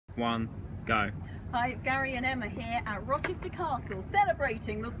1, go. Hi, it's Gary and Emma here at Rochester Castle,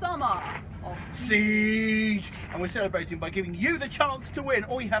 celebrating the summer of Siege! And we're celebrating by giving you the chance to win.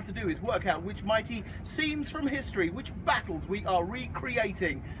 All you have to do is work out which mighty scenes from history, which battles we are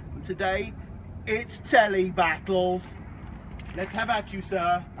recreating. And today, it's telly battles. Let's have at you,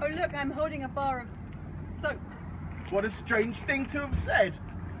 sir. Oh look, I'm holding a bar of soap. What a strange thing to have said.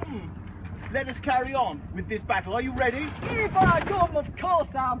 Let us carry on with this battle. Are you ready? By God, of course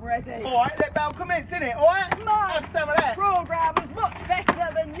I'm ready. Alright, let battle commence, innit? Alright? My Have some of that. programme is much better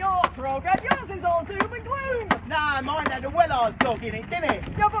than your programme. Yours is all doom and gloom. Nah, mine had a well-eyed dog in it, didn't it?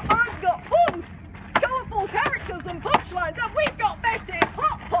 Yeah, but mine's got fun, colourful characters and punchlines, and we've got Betty's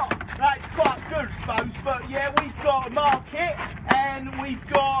Hot Pot. That's quite good, I suppose, but yeah, we've got a Market and we've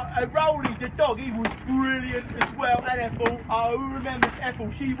got a Rolly the dog. He was brilliant as well. And Ethel, who remembers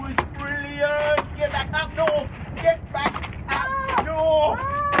Ethel? She was brilliant. Get back up north. Get back up north.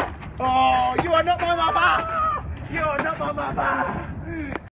 Oh, you are not my mother. You are not my mother.